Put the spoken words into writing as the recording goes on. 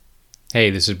Hey,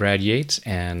 this is Brad Yates,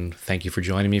 and thank you for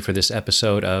joining me for this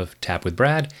episode of Tap with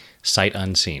Brad, Sight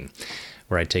Unseen,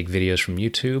 where I take videos from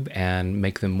YouTube and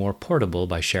make them more portable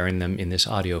by sharing them in this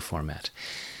audio format.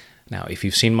 Now, if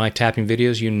you've seen my tapping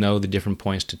videos, you know the different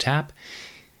points to tap.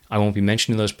 I won't be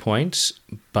mentioning those points,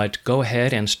 but go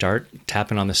ahead and start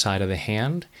tapping on the side of the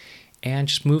hand and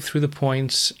just move through the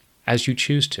points as you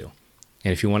choose to.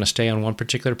 And if you want to stay on one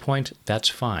particular point, that's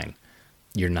fine.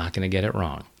 You're not going to get it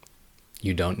wrong.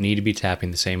 You don't need to be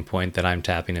tapping the same point that I'm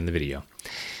tapping in the video.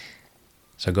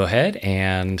 So go ahead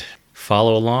and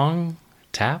follow along,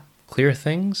 tap, clear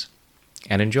things,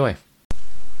 and enjoy.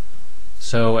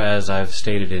 So as I've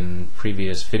stated in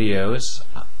previous videos,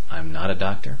 I'm not a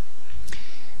doctor.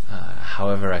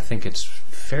 However, I think it's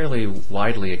fairly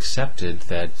widely accepted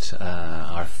that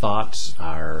our thoughts,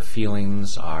 our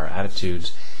feelings, our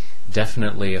attitudes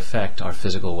definitely affect our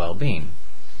physical well-being.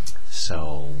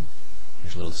 So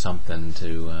here's a little something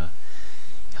to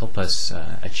help us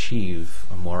achieve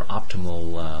a more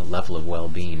optimal level of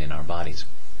well-being in our bodies.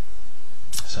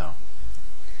 So,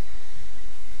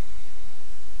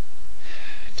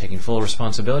 taking full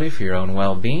responsibility for your own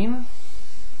well-being,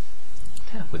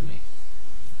 tap with me.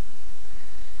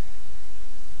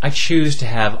 I choose to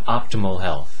have optimal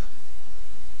health.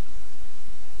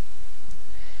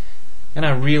 And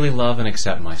I really love and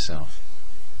accept myself.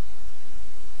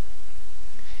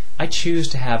 I choose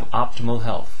to have optimal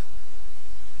health.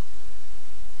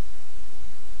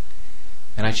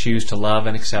 And I choose to love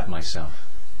and accept myself.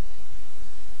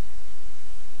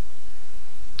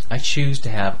 I choose to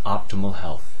have optimal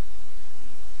health.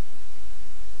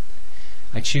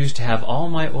 I choose to have all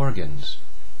my organs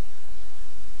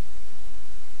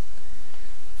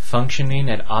functioning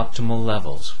at optimal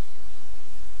levels.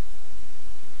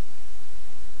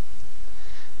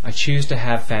 I choose to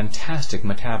have fantastic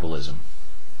metabolism.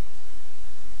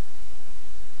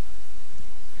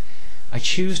 I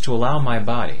choose to allow my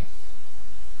body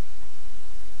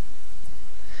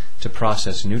to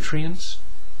process nutrients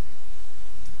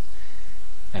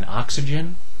and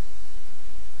oxygen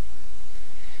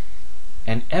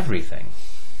and everything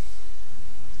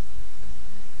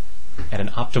at an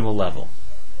optimal level.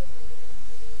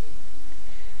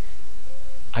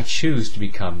 I choose to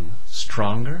become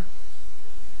stronger,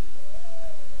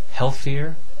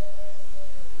 healthier,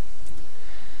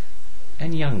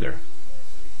 and younger.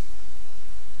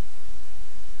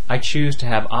 I choose to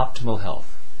have optimal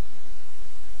health.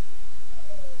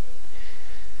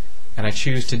 And I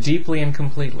choose to deeply and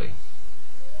completely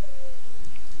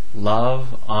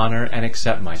love, honor, and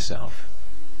accept myself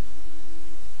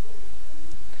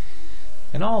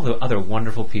and all the other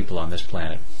wonderful people on this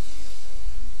planet.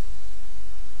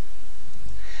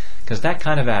 Because that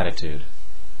kind of attitude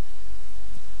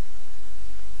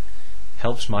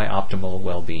helps my optimal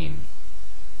well-being.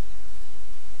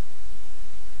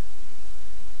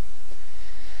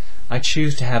 I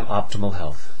choose to have optimal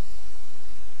health.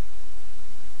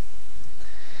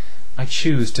 I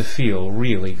choose to feel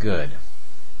really good.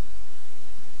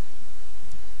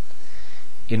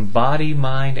 In body,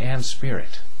 mind, and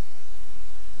spirit.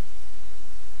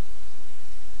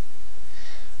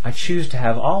 I choose to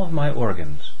have all of my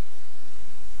organs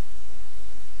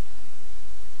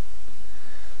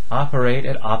operate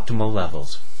at optimal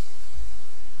levels.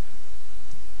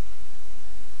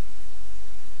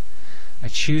 I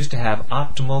choose to have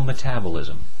optimal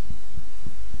metabolism.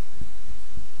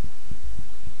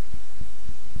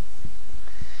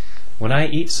 When I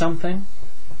eat something,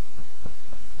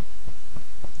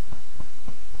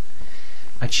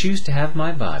 I choose to have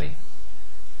my body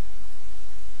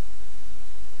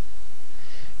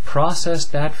process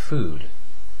that food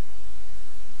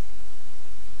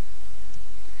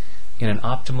in an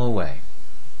optimal way,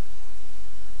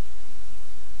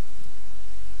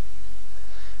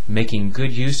 making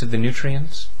good use of the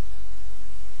nutrients,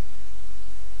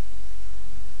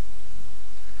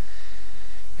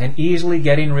 and easily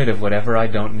getting rid of whatever I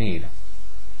don't need.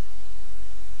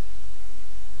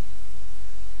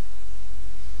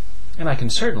 And I can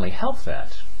certainly help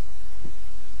that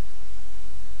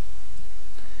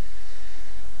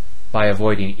by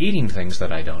avoiding eating things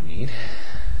that I don't need.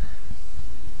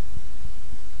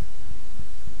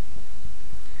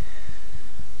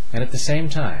 And at the same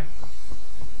time,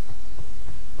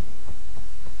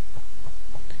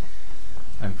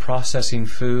 I'm processing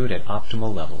food at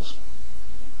optimal levels.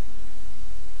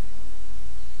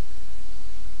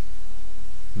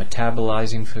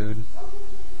 Metabolizing food.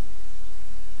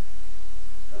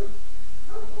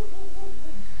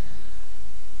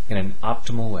 In an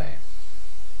optimal way.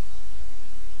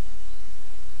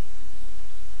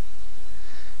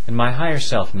 And my higher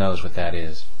self knows what that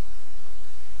is.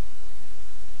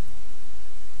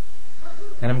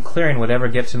 And I'm clearing whatever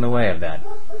gets in the way of that.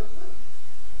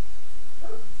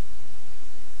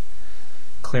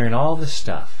 Clearing all the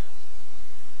stuff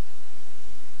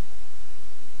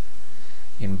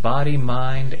in body,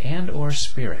 mind, and or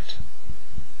spirit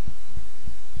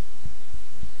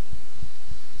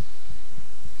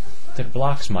that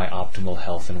blocks my optimal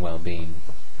health and well-being.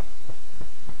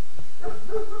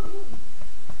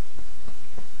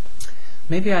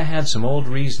 Maybe I had some old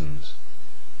reasons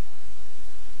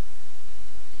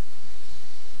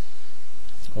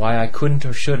why I couldn't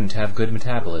or shouldn't have good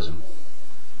metabolism.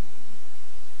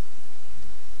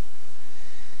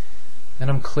 And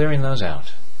I'm clearing those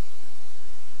out.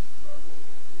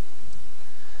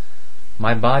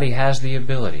 My body has the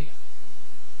ability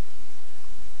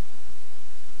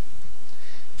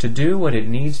to do what it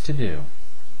needs to do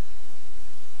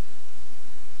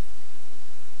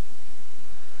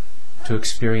to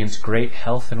experience great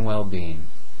health and well-being.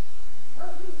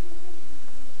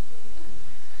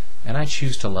 And I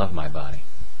choose to love my body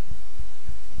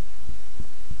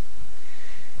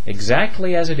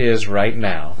exactly as it is right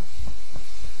now.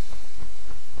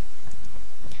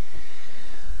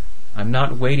 I'm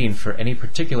not waiting for any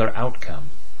particular outcome.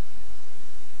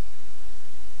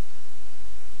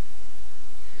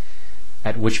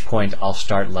 At which point I'll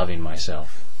start loving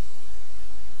myself.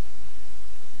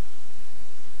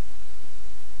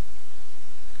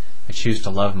 I choose to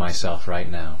love myself right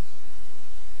now.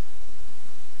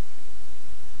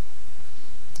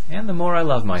 And the more I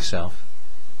love myself,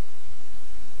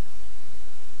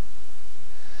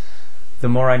 the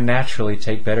more I naturally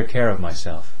take better care of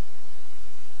myself.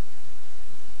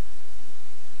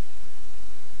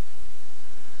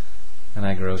 And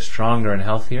I grow stronger and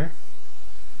healthier.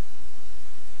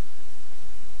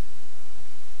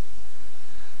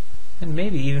 And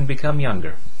maybe even become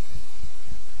younger.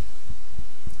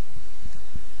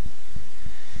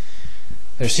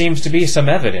 There seems to be some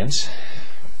evidence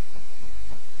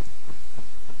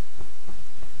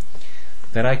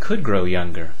that I could grow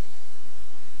younger.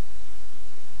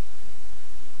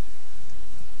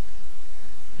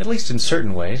 At least in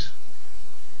certain ways.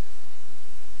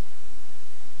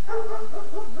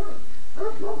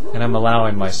 And I'm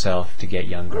allowing myself to get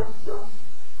younger.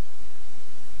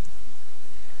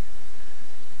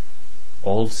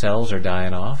 Old cells are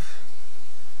dying off.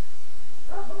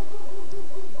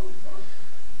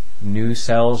 New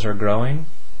cells are growing.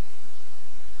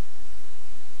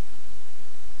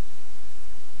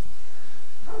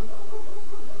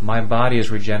 My body is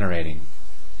regenerating.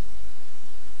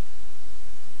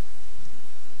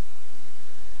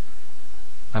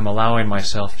 I'm allowing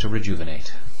myself to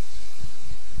rejuvenate.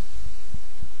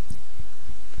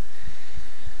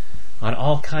 On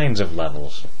all kinds of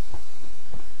levels.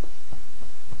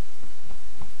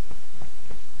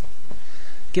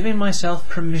 Giving myself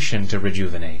permission to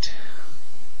rejuvenate.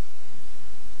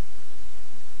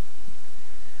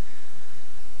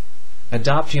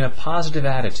 Adopting a positive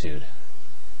attitude.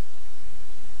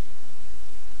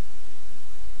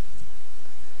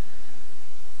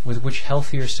 With which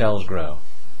healthier cells grow.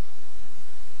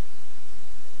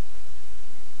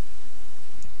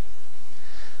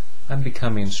 I'm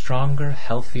becoming stronger,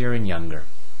 healthier, and younger.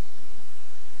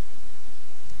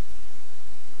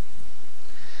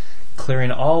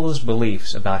 Clearing all those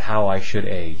beliefs about how I should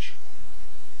age.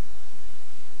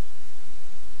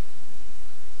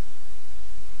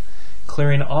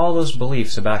 Clearing all those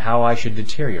beliefs about how I should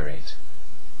deteriorate.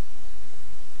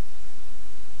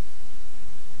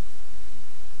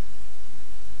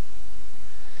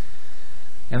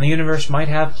 And the universe might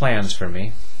have plans for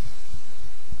me.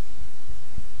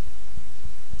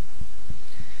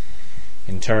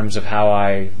 In terms of how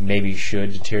I maybe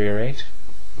should deteriorate.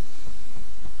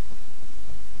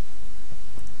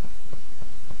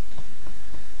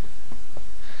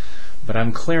 But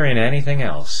I'm clearing anything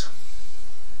else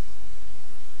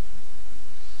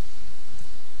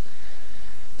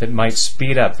that might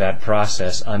speed up that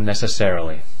process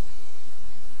unnecessarily.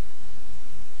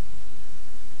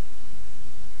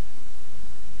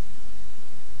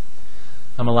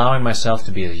 I'm allowing myself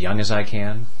to be as young as I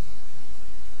can.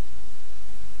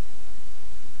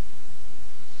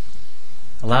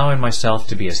 Allowing myself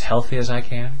to be as healthy as I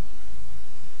can.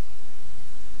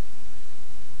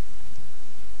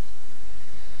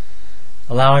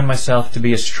 Allowing myself to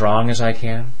be as strong as I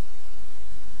can.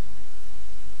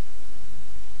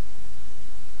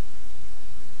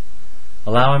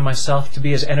 Allowing myself to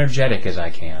be as energetic as I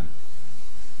can.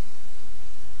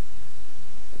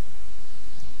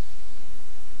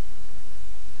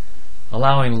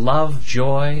 Allowing love,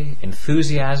 joy,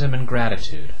 enthusiasm, and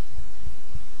gratitude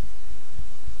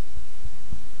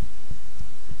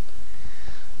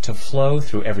to flow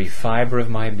through every fiber of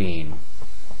my being.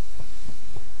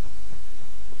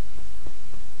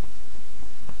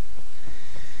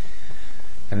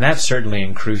 And that certainly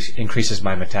increases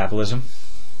my metabolism.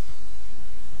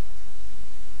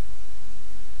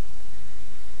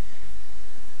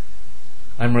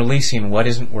 I'm releasing what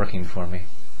isn't working for me.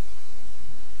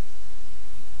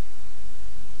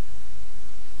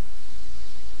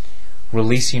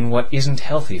 Releasing what isn't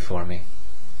healthy for me.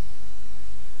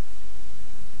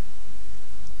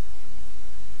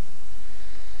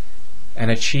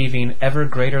 And achieving ever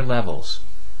greater levels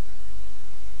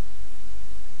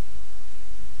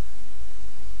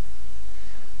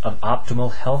of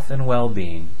optimal health and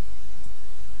well-being,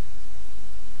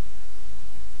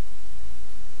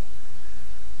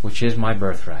 which is my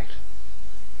birthright.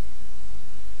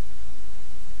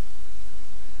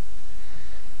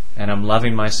 And I'm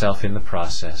loving myself in the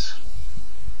process.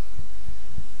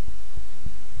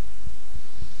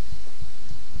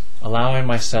 Allowing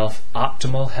myself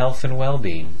optimal health and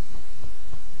well-being.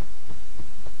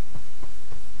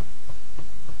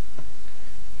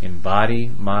 In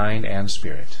body, mind, and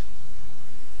spirit.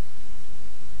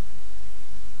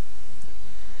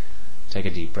 Take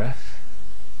a deep breath.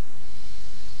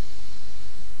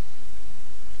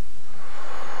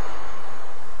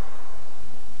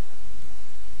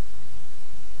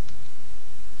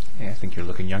 Yeah, I think you're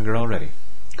looking younger already.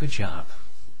 Good job.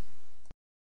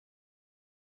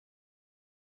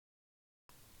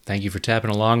 Thank you for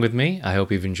tapping along with me. I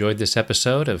hope you've enjoyed this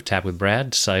episode of Tap with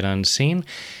Brad, Sight Unseen.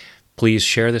 Please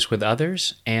share this with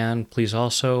others, and please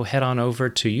also head on over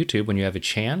to YouTube when you have a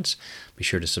chance. Be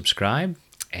sure to subscribe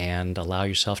and allow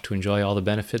yourself to enjoy all the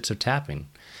benefits of tapping,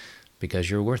 because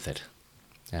you're worth it.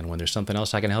 And when there's something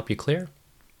else I can help you clear,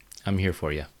 I'm here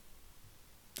for you.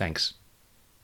 Thanks.